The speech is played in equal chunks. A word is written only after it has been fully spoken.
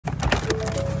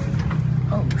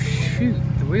shoot.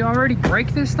 Did we already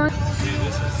break this thing? Dude,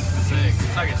 this is sick.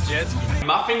 It's like a jet ski.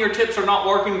 My fingertips are not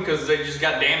working because they just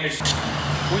got damaged.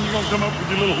 When you gonna come up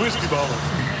with your little whiskey bottle?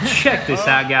 Check this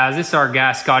out, guys. This is our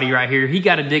guy, Scotty, right here. He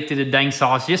got addicted to dang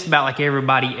sauce just about like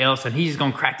everybody else, and he's just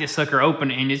gonna crack this sucker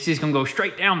open, and it's just gonna go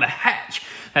straight down the hatch.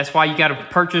 That's why you gotta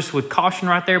purchase with caution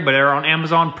right there, but they're on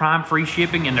Amazon Prime, free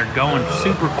shipping, and they're going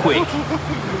super quick.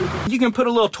 You can put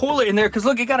a little toilet in there, because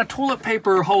look, it got a toilet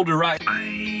paper holder right.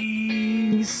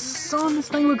 Son, this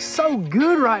thing looks so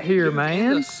good right here, dude,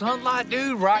 man. The sunlight,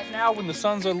 dude, right now when the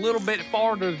sun's a little bit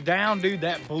farther down, dude,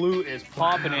 that blue is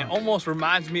popping. Wow. It almost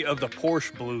reminds me of the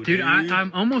Porsche blue, dude.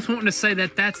 I'm almost wanting to say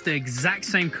that that's the exact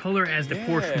same color as the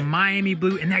Porsche Miami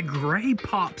blue, and that gray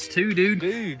pops too, dude.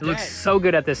 It looks so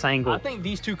good at this angle. I think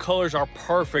these two colors are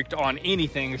perfect on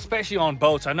anything, especially on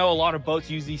boats. I know a lot of boats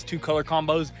use these two color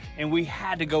combos, and we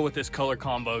had to go with this color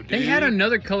combo, dude. They had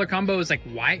another color combo, it was like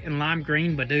white and lime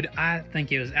green, but dude, I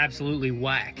think it was absolutely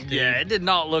whack, dude. Yeah, it did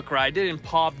not look right. It didn't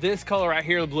pop. This color right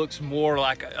here looks more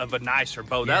like of a nicer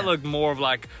boat. Yeah. That looked more of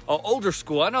like an older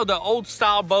school. I know the old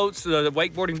style boats, the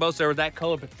wakeboarding boats, they were that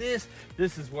color, but this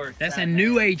is where it's that's a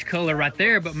new age color right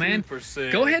there. But man,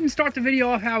 go ahead and start the video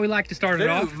off how we like to start it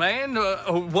off. Man,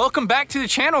 welcome back to the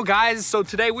channel, guys. So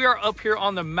today we are up here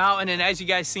on the mountain, and as you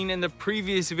guys seen in the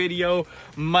previous video,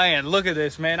 man, look at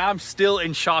this, man. I'm still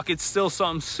in shock. It's still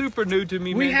something super new to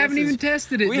me, man. We haven't even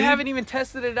tested it. We haven't even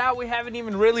tested it out. We haven't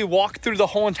even really walked through the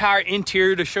whole entire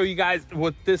interior to show you guys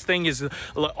what this thing is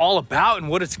all about and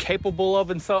what it's capable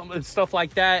of and stuff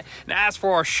like that. And as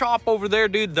for our shop over there,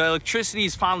 dude, the electricity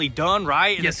is finally done,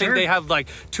 right? And yes, I think they have like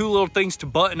 2 little things to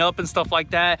button up and stuff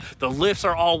like that. The lifts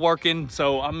are all working.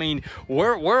 So I mean,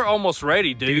 we're almost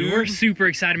ready, dude. We're super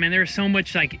excited, man. There's so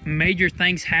much like major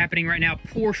things happening right now.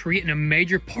 Porsche, we're getting a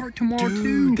major part tomorrow,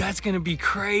 too. That's gonna be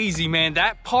crazy, man.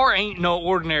 That part ain't no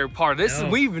ordinary part.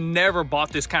 We've never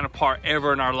bought this kind of part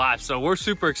ever in our life, so we're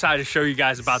super excited to show you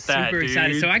guys about that. Super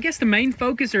excited. So I guess the main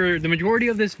focus, or the majority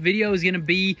of this video, is gonna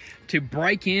be to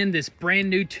break in this brand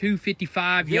new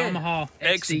 255 Yamaha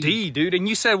XD, dude. And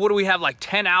you said, what do we have, like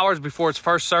 10 hours before its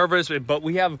first service, but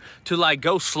we have to like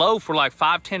go slow for like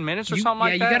 5-10 minutes or something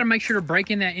like that? Yeah, you got to make sure to break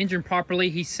in that engine properly.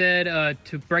 He said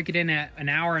to break it in at 1.5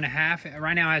 hours.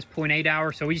 Right now it has 0.8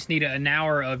 hours, so we just need an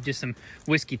hour of just some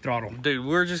whiskey throttle. Dude,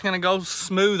 we're just gonna go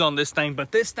smooth on this thing,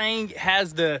 but this thing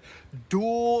has the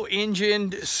dual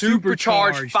engine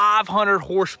supercharged 500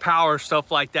 horsepower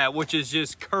stuff like that, which is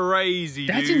just crazy.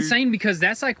 That's insane, because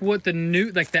that's like what the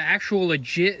new, like the actual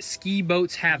legit ski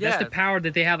boats have. That's the power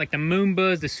that they have, like the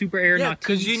Moombas, the Super Air Nautiques.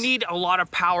 Because you need a lot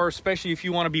of power, especially if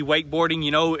you want to be wakeboarding.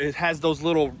 You know, it has those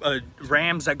little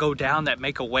rams that go down that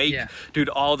make a wake. Dude,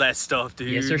 all that stuff,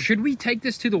 dude. Yeah, so should we take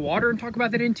this to the water and talk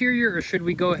about that interior, or should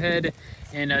we go ahead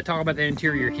and talk about the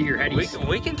interior here? How do you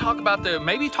we can talk about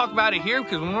maybe talk about it here,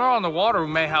 because when we're on the water,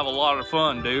 we may have a lot of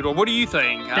fun, dude. Or what do you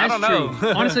think? I don't know.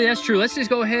 Honestly, that's true. Let's just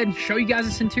go ahead and show you guys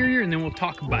this interior, and then we'll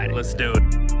talk about it. Let's do it.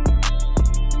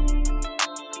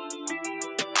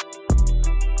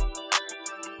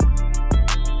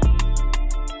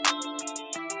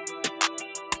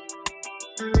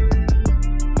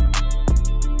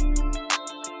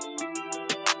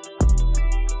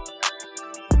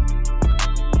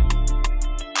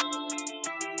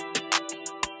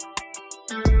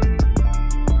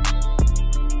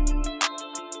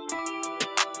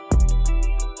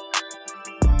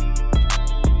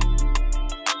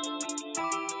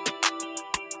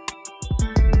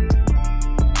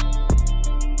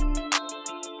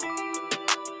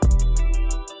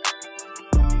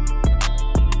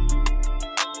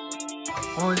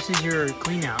 Oh, this is your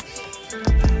clean out.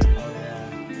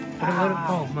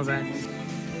 Oh, my bad.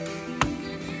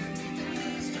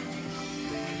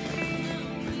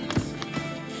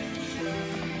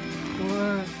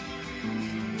 What?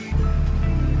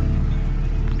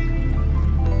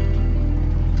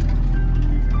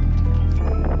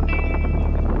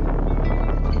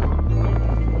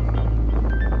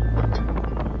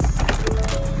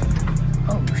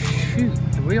 Oh, shoot.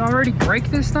 Did we already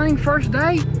break this thing first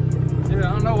day? Dude,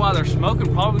 I don't know why they're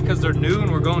smoking. Probably because they're new and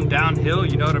we're going downhill,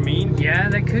 you know what I mean? Yeah,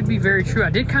 that could be very true. I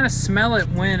did kind of smell it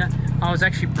when I was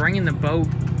actually bringing the boat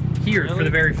here for the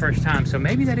very first time. So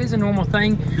maybe that is a normal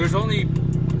thing. There's only...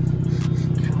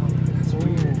 That's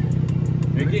weird.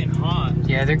 They're getting hot.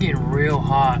 Yeah, they're getting real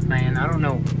hot, man. I don't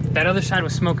know. That other side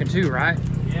was smoking too, right?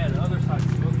 Yeah, the other side's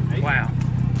smoking. Wow.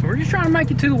 So we're just trying to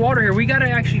make it to the water here. We got to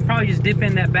actually probably just dip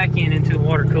in that back end into the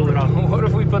water, cool it off. What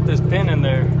if we put this pin in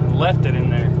there and left it in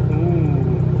there? Ooh.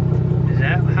 Is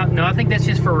that how, no, I think that's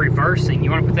just for reversing.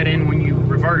 You want to put that in when you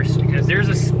reverse, because there's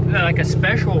a like a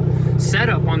special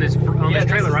setup on this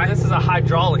trailer, right? This is a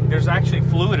hydraulic. There's actually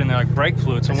fluid in there, like brake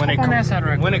fluid. So when it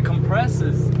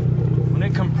compresses,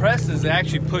 it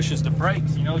actually pushes the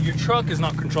brakes. You know, your truck is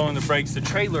not controlling the brakes, the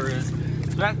trailer is.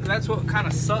 So that's what kind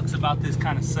of sucks about this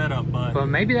kind of setup. But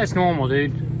maybe that's normal,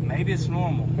 dude. Maybe it's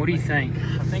normal. What do you think?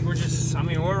 I think we're just, I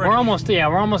mean, we're almost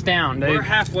down, dude. We're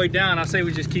halfway down. I say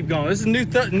we just keep going. This is new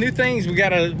things we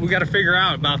gotta figure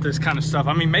out about this kind of stuff.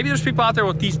 I mean, maybe there's people out there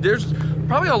with these. There's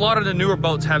probably a lot of the newer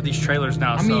boats have these trailers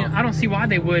now. I mean, I don't see why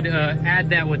they would add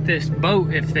that with this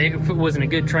boat if it wasn't a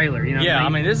good trailer. You know? Yeah, I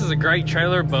mean, this is a great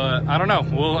trailer, but I don't know.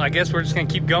 Well, I guess we're just gonna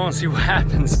keep going and see what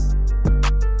happens.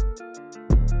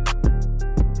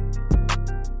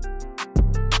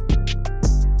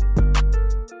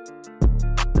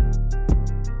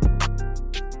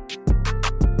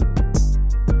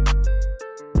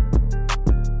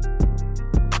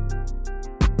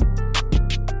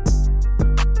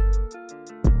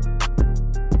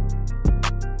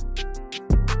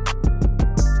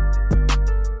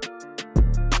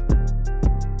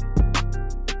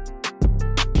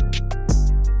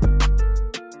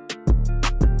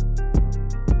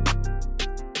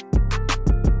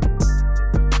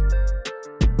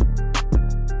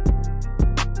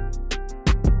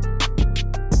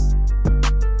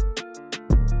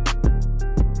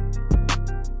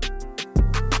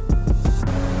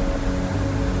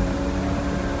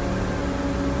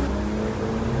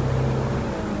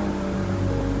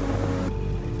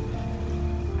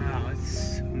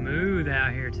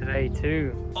 Out here today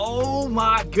too. Oh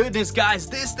my goodness, guys,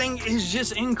 this thing is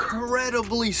just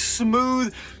incredibly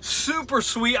smooth, super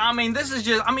sweet. I mean, this is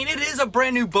just, I mean, it is a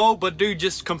brand new boat, but dude,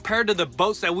 just compared to the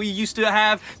boats that we used to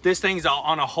have, this thing's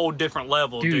on a whole different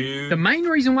level, dude. The main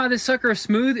reason why this sucker is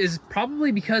smooth is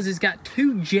probably because it's got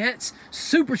 2 jets,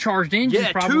 supercharged engines,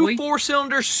 probably. 2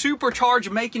 4-cylinders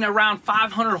supercharged, making around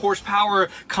 500 horsepower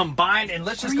combined. And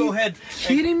let's just go ahead.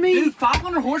 Kidding me? Dude,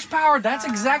 500 horsepower, that's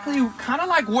exactly kind of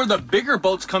like where the bigger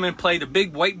boats come in play, the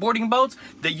big wakeboarding boats,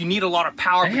 that you need a lot of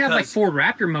power. They have like Ford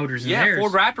Raptor motors in theirs. Yeah,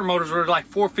 Ford Raptor motors are like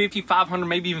 450, 500,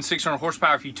 maybe even 600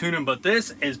 horsepower if you tune them, but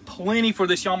this is plenty for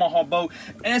this Yamaha boat.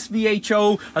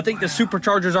 SVHO, I think the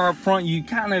superchargers are up front. You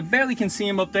kind of barely can see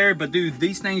them up there, but dude,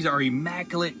 these things are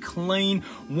immaculate, clean.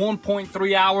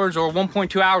 1.3 hours or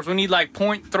 1.2 hours. We need like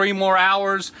 0.3 more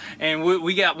hours, and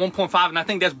we got 1.5, and I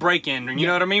think that's break-in. You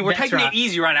know what I mean? We're taking it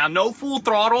easy right now. No full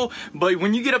throttle, but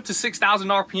when you get up to 6,000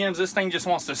 RPMs, this thing just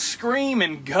wants to scream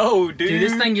and go, dude. Dude,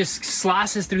 this thing just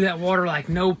slices through that water like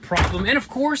no problem. And of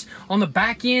course, on the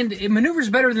back end, it maneuvers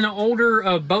better than an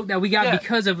older boat that we got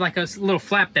because of like a little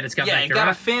flap that it's got back there. Yeah, it got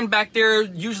a fin back there.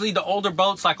 Usually the older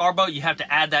boats, like our boat, you have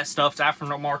to add that stuff. It's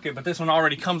aftermarket, but this one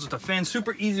already comes with a fin.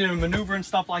 Super easy to maneuver and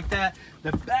stuff like that.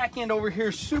 The back end over here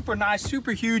is super nice,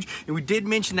 super huge. And we did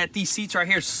mention that these seats right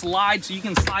here slide, so you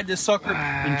can slide this sucker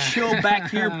and chill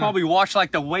back here. Probably watch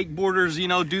like the wakeboarders, you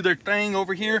know, do their thing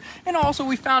over here. And also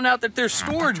we found out that there's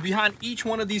storage behind each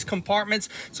one of these compartments,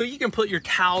 so you can put your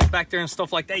towels back there and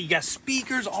stuff like that. You got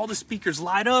speakers, all the speakers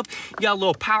light up. You got a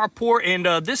little power port, and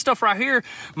this stuff right here,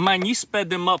 man, you sped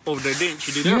them up over there, didn't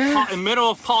you, dude? They're in the middle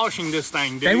of polishing this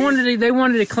thing, dude. They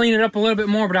wanted to clean it up a little bit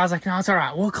more, but I was like, no, it's all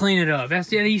right. We'll clean it up.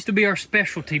 That used to be our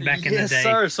specialty back in the day. Yes,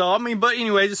 sir. So, I mean, but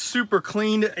anyways, it's super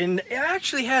clean, and it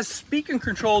actually has speaking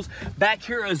controls back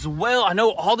here as well. I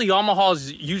know all the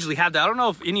Yamahas usually have that. I don't know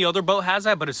if any other boat has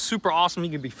that, but it's super awesome.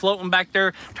 You can be floating back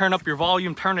there, turn up your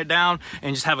volume, turn it down,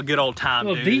 and just have a good old time,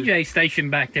 dude. DJ station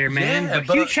back there, man. Yeah,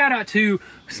 but huge shout out to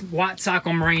White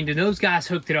Cycle Marine, dude. Those guys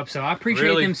hooked it up, so I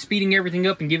appreciate them speeding everything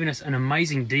up and giving us an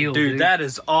amazing deal, dude. That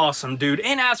is awesome, dude.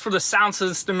 And as for the sound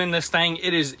system in this thing,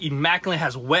 it is immaculate. It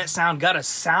has wet sound, got a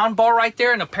sound bar right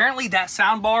there, and apparently that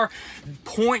sound bar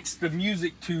points the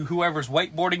music to whoever's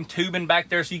wakeboarding, tubing back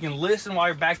there, so you can listen while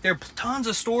you're back there. Tons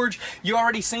of storage. You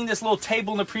already seen this little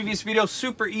table in the previous video.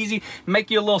 Super easy.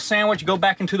 Make you a little sandwich, go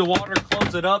back into the water,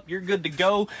 close it up, you're good to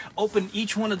go. Open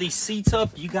each one of these seats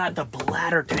up. You got the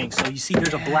bladder tank. So you see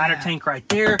there's a bladder tank right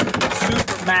there,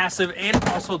 super massive, and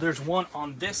also there's one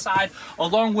on this side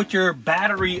along with your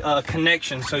battery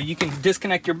connection, so you can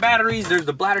disconnect your batteries. There's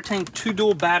the bladder tank, 2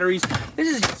 dual batteries.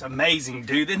 This is just amazing,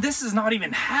 dude, and this is not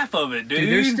even half of it, dude.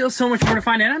 There's still so much more to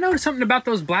find. And I noticed something about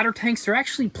those bladder tanks. They're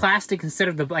actually plastic instead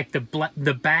of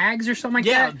the bags or something like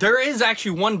that. Yeah, there is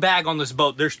actually one bag on this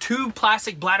boat. There's 2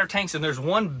 plastic bladder tanks, and there's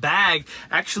one bag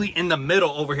actually in the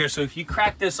middle over here. So if you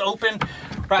crack this open,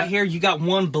 Right here, you got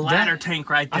one bladder tank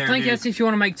right there. I think that's if you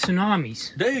want to make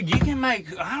tsunamis. Dude, you can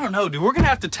make, I don't know, dude. We're going to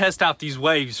have to test out these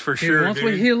waves for sure, Once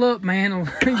we heal up, man,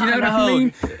 you know what I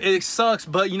mean? It sucks,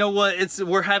 but you know what?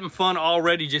 We're having fun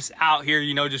already just out here,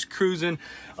 you know, just cruising.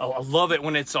 Oh, I love it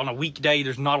when it's on a weekday.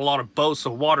 There's not a lot of boats,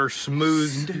 so water's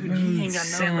smooth. Dude, you ain't got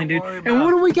nothing to worry about. And what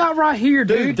do we got right here,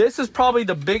 dude? This is probably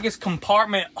the biggest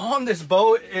compartment on this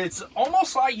boat. It's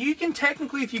almost like you can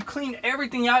technically, if you clean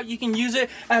everything out, you can use it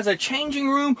as a changing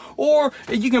room, or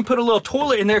you can put a little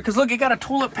toilet in there, because look, it got a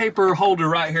toilet paper holder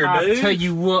right here, dude. I'll tell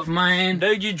you what, man.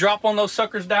 Dude, you drop on those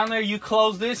suckers down there, you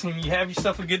close this, and you have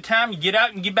yourself a good time. You get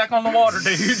out and get back on the water,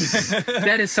 dude.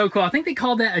 That is so cool. I think they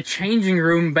called that a changing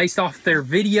room based off their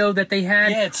video that they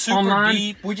had. Yeah, it's super online.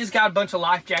 deep. We just got a bunch of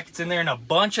life jackets in there and a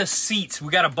bunch of seats.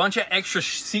 We got a bunch of extra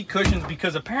seat cushions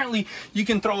because apparently you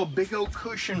can throw a big old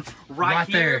cushion right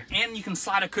here, and you can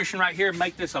slide a cushion right here and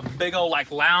make this a big old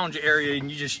like lounge area, and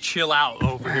you just chill out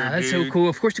over here, That's dude. so cool.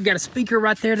 Of course, we got a speaker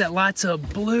right there that lights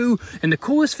up blue, and the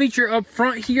coolest feature up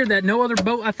front here that no other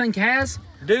boat I think has.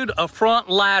 Dude, a front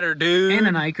ladder, dude. And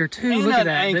an anchor, too. And Look at an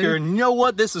that, anchor. dude. And you know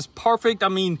what? This is perfect, I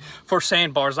mean, for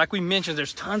sandbars. Like we mentioned,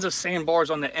 there's tons of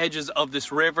sandbars on the edges of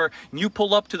this river. And you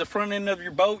pull up to the front end of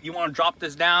your boat, you want to drop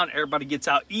this down, everybody gets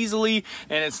out easily,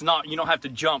 and it's not, you don't have to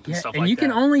jump and stuff like that. And you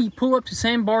can only pull up to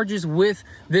sandbarges with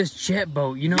this jet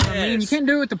boat. You know what I mean? You can't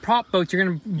do it with the prop boats. You're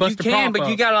going to bust the prop up. You can, but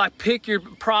you got to like pick your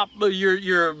prop,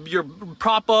 your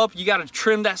prop up. You got to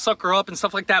trim that sucker up and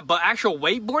stuff like that. But actual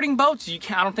wakeboarding boats, you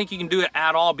can't, I don't think you can do it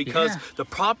at all, because the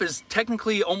prop is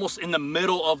technically almost in the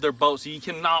middle of their boat, so you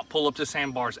cannot pull up to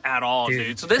sandbars at all,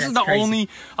 dude. So this is the only,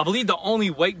 I believe, the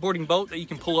only wakeboarding boat that you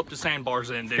can pull up to sandbars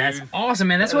in, dude. That's awesome,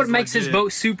 man. That's what makes this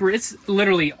boat super. It's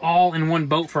literally all in one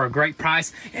boat for a great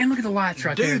price. And look at the lights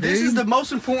right there, dude. This is the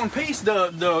most important piece,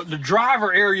 the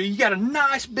driver area. You got a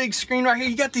nice big screen right here.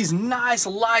 You got these nice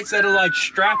lights that are like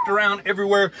strapped around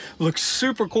everywhere. Looks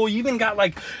super cool. You even got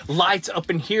like lights up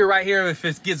in here right here. If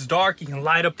it gets dark, you can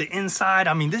light up the inside.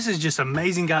 I mean, this is just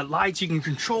amazing. Got lights. You can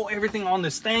control everything on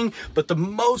this thing. But the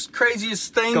most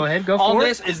craziest thing on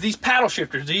this is these paddle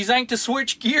shifters. These ain't to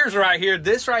switch gears right here.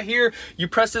 This right here, you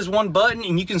press this one button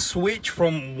and you can switch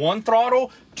from one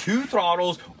throttle, two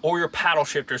throttles, or your paddle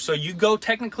shifters. So you go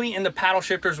technically in the paddle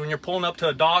shifters when you're pulling up to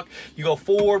a dock, you go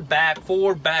forward, back,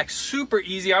 super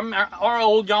easy. Our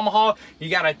old Yamaha,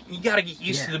 you gotta get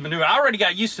used to the maneuver. I already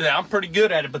got used to that. I'm pretty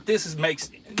good at it, but this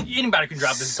makes anybody can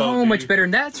drive this boat. So much better,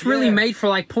 and that's really made for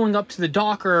like pulling up to the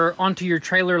dock or onto your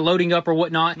trailer, loading up or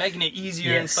whatnot, making it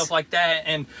easier and stuff like that.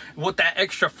 And with that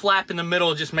extra flap in the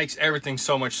middle, it just makes everything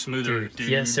so much smoother, dude.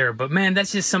 Yes, sir. But man,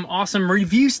 that's just some awesome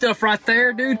review stuff right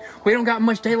there, dude. We don't got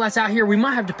much daylights out here. We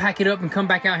might have to pack it up and come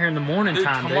back out here in the morning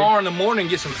time, dude. Tomorrow in the morning,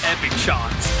 get some epic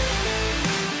shots.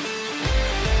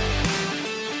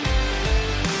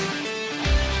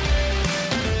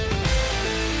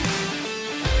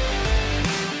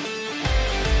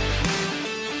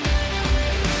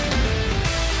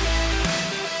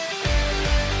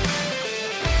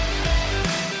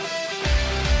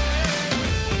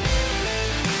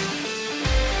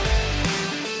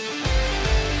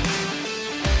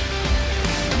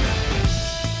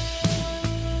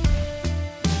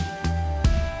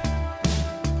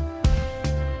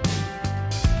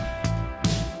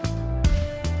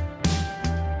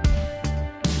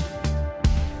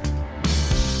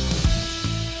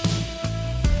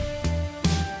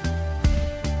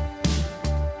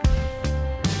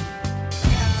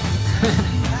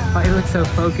 Oh, he looks so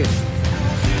focused.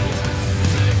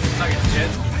 It's like a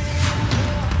jet ski.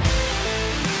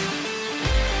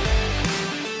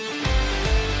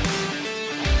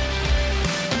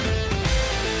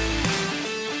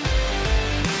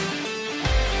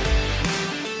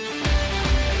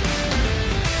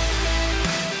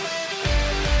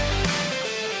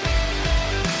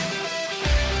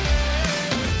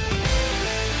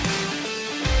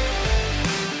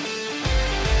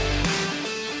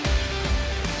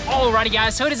 Alrighty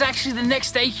guys, so it is actually the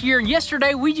next day here, and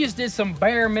yesterday we just did some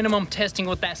bare minimum testing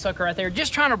with that sucker right there,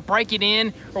 just trying to break it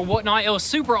in or whatnot. It was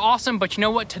super awesome, but you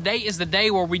know what? Today is the day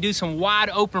where we do some wide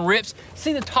open rips,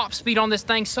 see the top speed on this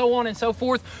thing, so on and so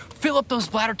forth, fill up those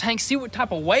bladder tanks, see what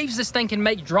type of waves this thing can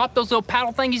make, drop those little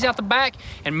paddle thingies out the back,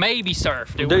 and maybe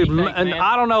surf. Dude, what do you think, and man?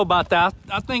 I don't know about that.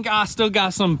 I think I still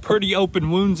got some pretty open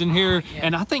wounds in here,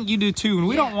 and I think you do too, and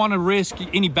we don't want to risk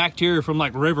any bacteria from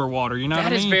like river water, you know what I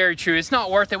mean? That is very true. It's not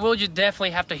worth it. We'll just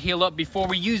definitely have to heal up before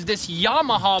we use this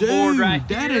Yamaha board right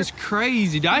here. That is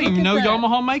crazy. I didn't even know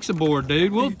Yamaha makes a board,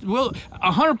 dude. We'll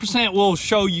 100% we'll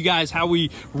show you guys how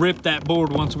we rip that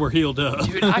board once we're healed up.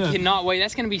 Dude, I cannot wait.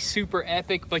 That's going to be super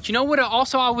epic. But you know what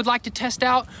also I would like to test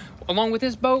out along with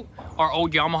this boat our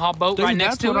old Yamaha boat Dude, right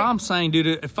next to it. That's what I'm saying, dude.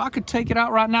 If I could take it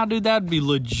out right now, dude, that'd be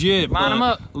legit. Line them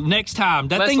up. Next time.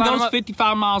 That thing goes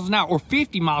 55 miles an hour or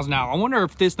 50 miles an hour. I wonder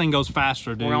if this thing goes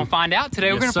faster, dude. We're going to find out today.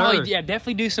 Yes, We're going to probably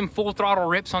definitely do some full throttle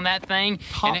rips on that thing.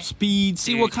 Top speed.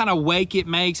 See what kind of wake it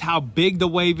makes, how big the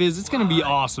wave is. It's going to be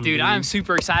awesome, dude. I'm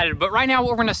super excited. But right now,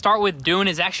 what we're going to start with doing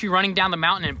is actually running down the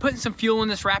mountain and putting some fuel in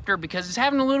this Raptor because it's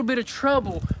having a little bit of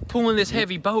trouble pulling this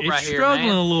heavy boat right here, man. It's struggling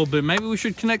a little bit. Maybe we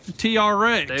should connect the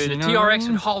TRX. Dude, the TRX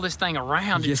would haul this thing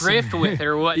around and drift with it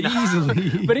or whatnot.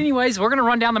 Easily. But anyways, we're going to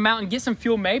run down the mountain, get some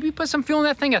fuel, maybe put some fuel in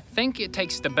that thing. I think it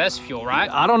takes the best fuel, right?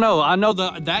 I don't know. I know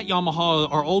that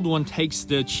Yamaha, our old one, takes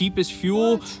the cheapest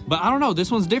fuel, but I don't know.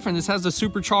 This one's different. This has the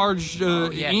supercharged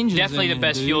engine. Definitely the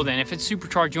best fuel then. If it's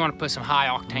supercharged, you want to put some high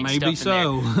octane stuff in Maybe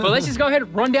so. there. But let's just go ahead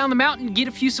and run down the mountain, get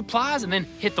a few supplies, and then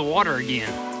hit the water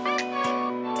again.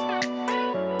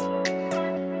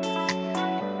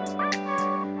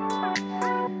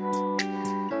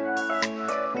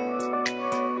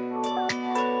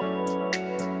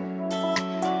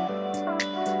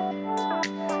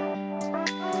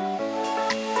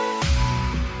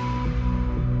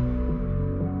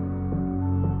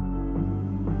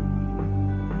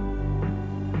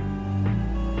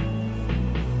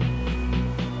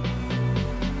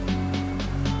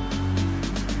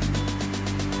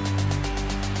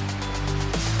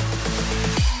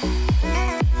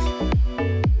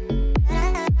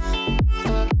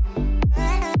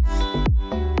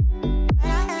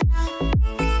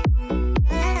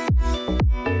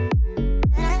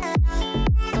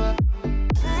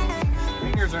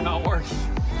 Are not working.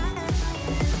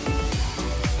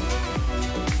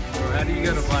 Or how do you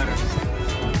go to planner?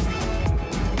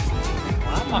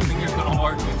 My fingers don't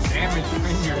work. It's damaged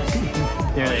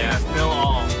fingers. There they are. Fell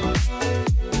off.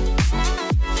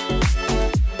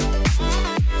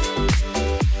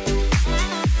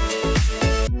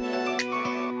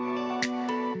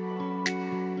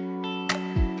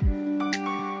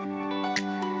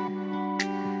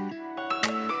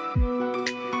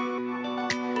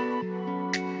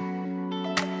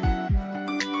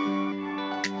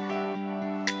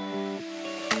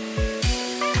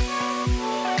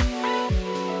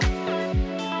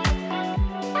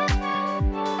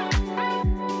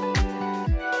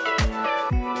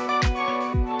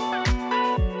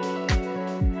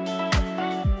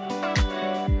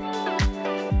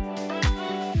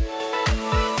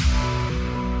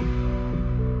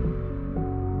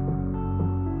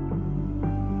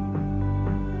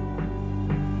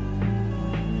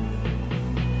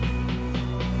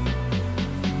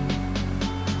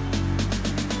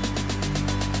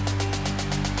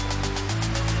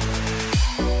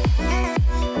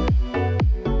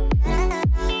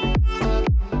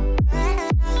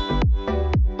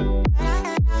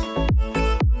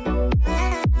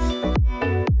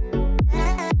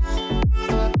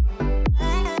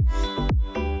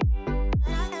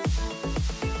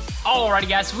 Alrighty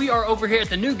guys, we are over here at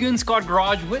the new Goon Squad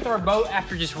garage with our boat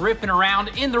after just ripping around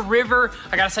in the river.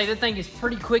 I gotta say, that thing is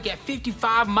pretty quick at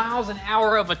 55 miles an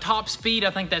hour of a top speed.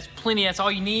 I think that's plenty, that's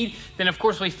all you need. Then of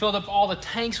course we filled up all the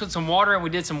tanks with some water and we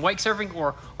did some wake surfing,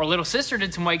 or our little sister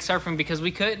did some wake surfing because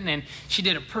we couldn't, and she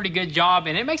did a pretty good job,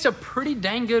 and it makes a pretty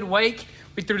dang good wake.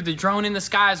 We threw the drone in the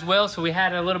sky as well, so we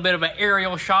had a little bit of an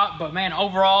aerial shot, but man,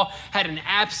 overall, had an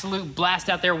absolute blast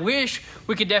out there. Wish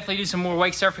we could definitely do some more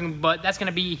wake surfing, but that's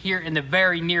gonna be here in the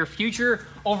very near future.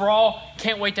 Overall,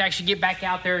 can't wait to actually get back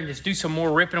out there and just do some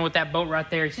more ripping with that boat right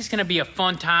there. It's just gonna be a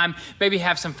fun time. Maybe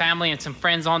have some family and some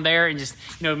friends on there and just,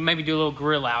 you know, maybe do a little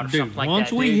grill out or something like that.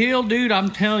 Once we heal, dude, I'm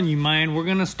telling you, man, we're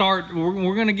gonna start,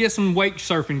 we're gonna get some wake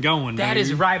surfing going. That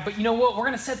is right, but you know what? We're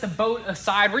gonna set the boat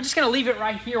aside. We're just gonna leave it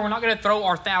right here. We're not gonna throw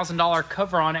our $1,000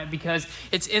 cover on it because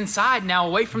it's inside now,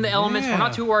 away from the elements. We're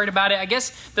not too worried about it. I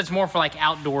guess that's more for like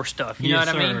outdoor stuff. You know what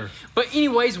I mean? But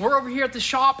anyways, we're over here at the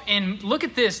shop and look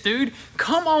at this, dude.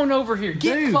 Come on over here.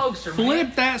 Get closer, flip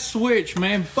man. that switch,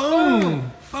 man.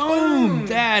 Boom. Boom.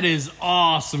 That is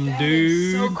awesome, dude.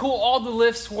 Is so cool. All the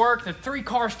lifts work. The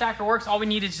 3-car stacker works. All we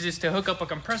need is just to hook up a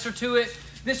compressor to it.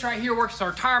 This right here works.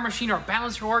 Our tire machine, our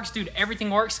balancer works. Dude, everything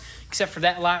works except for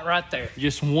that light right there.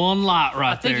 Just one light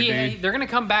right there, dude. They're going to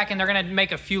come back and they're going to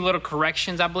make a few little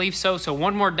corrections, I believe so. So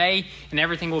one more day and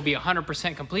everything will be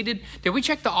 100% completed. Did we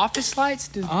check the office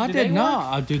lights? I did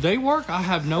not. Do they work? I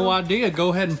have no idea.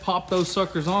 Go ahead and pop those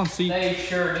suckers on. See? They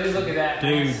sure do. Look at that.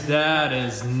 Dude, that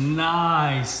is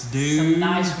nice, dude. Some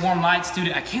nice warm lights,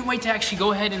 dude. I can't wait to actually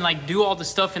go ahead and like do all the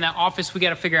stuff in that office. We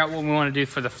got to figure out what we want to do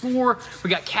for the floor. We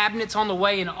got cabinets on the way.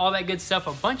 and all that good stuff.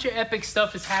 A bunch of epic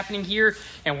stuff is happening here,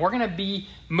 and we're gonna be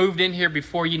moved in here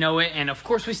before you know it. And of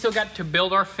course, we still got to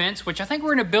build our fence, which I think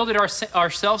we're gonna build it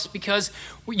ourselves because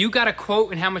you got a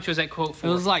quote. And how much was that quote for?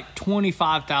 It was like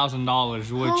 $25,000,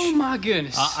 which oh my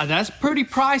goodness, that's pretty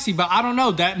pricey. But I don't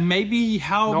know, that may be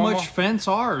how much fence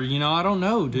are, you know, I don't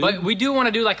know, dude. But we do want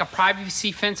to do like a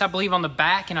privacy fence, I believe, on the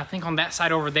back, and I think on that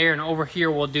side over there, and over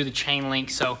here we'll do the chain link.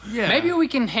 So yeah, maybe we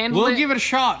can handle it. We'll give it a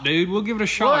shot, dude. We'll give it a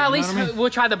shot. Well, at least we'll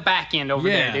try the back end over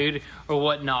there, dude, or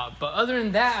whatnot. But other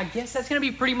than that, I guess that's gonna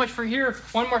be pretty much for here.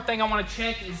 One more thing I want to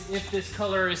check is if this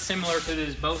color is similar to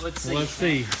this boat. Let's see. Let's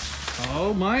see.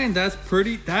 Oh man, that's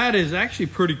pretty. That is actually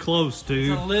pretty close,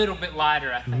 dude. It's a little bit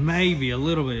lighter, I think. Maybe a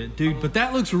little bit, dude. But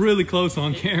that looks really close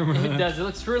on camera. It does. It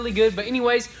looks really good. But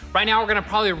anyways, right now we're gonna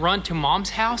probably run to Mom's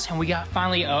house, and we got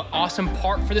finally an awesome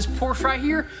part for this Porsche right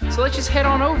here. So let's just head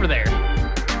on over there.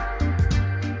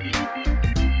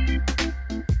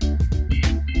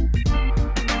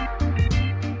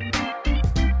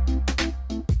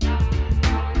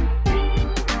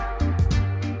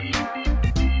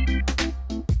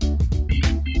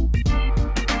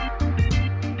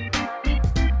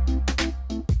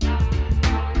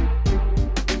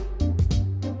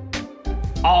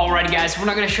 Alrighty guys, we're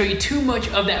not gonna show you too much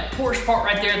of that Porsche part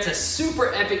right there. It's a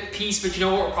super epic piece, but you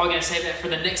know what? We're probably gonna save that for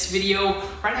the next video.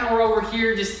 Right now we're over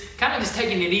here just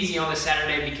taking it easy on this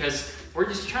Saturday because we're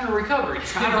just trying to recover.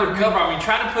 I mean,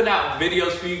 trying to put out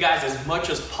videos for you guys as much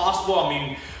as possible. I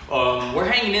mean, we're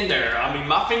hanging in there. I mean,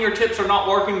 my fingertips are not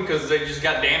working because they just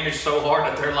got damaged so hard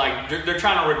that they're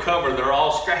trying to recover. They're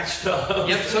all scratched up.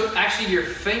 Yep, so actually your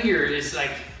finger is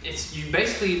like,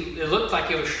 it looked like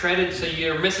it was shredded, so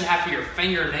you're missing half of your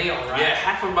fingernail, right? Yeah,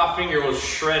 half of my finger was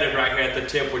shredded right here at the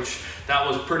tip, which that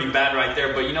was pretty bad right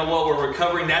there. But you know what? We're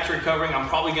recovering. That's recovering. I'm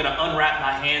probably going to unwrap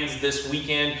my hands this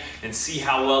weekend and see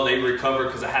how well they recover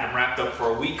because I had them wrapped up for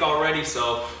a week already.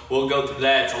 So we'll go through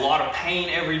that. It's a lot of pain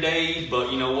every day,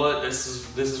 but you know what? This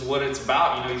is what it's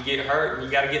about. You know, you get hurt and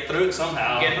you got to get through it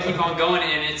somehow. You got to keep on going,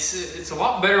 and it's a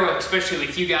lot better, especially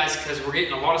with you guys, because we're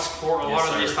getting a lot of support, a lot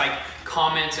of just like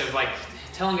comments of like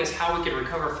telling us how we can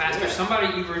recover faster. Yeah.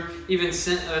 Somebody even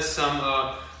sent us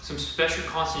some special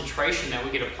concentration that we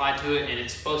could apply to it, and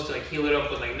it's supposed to like heal it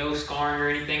up with like no scarring or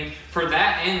anything for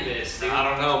that and this, dude. I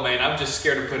don't know, man. I'm just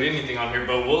scared to put anything on here,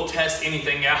 but we'll test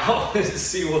anything out to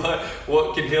see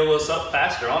what can heal us up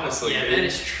faster, honestly. Yeah, dude. That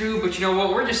is true, but you know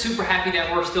what? We're just super happy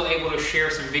that we're still able to share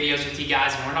some videos with you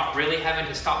guys, and we're not really having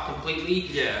to stop completely.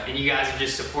 Yeah. And you guys are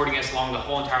just supporting us along the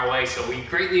whole entire way, so we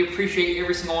greatly appreciate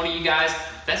every single one of you guys.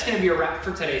 That's going to be a wrap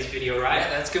for today's video, right? Yeah,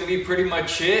 that's going to be pretty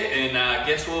much it, and I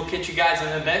guess we'll catch you guys in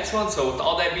the next one. So with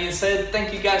all that being said,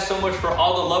 thank you guys so much for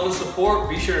all the love and support.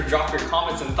 Be sure to drop your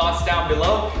comments and thoughts down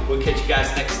below. We'll catch you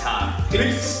guys next time.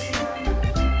 Peace.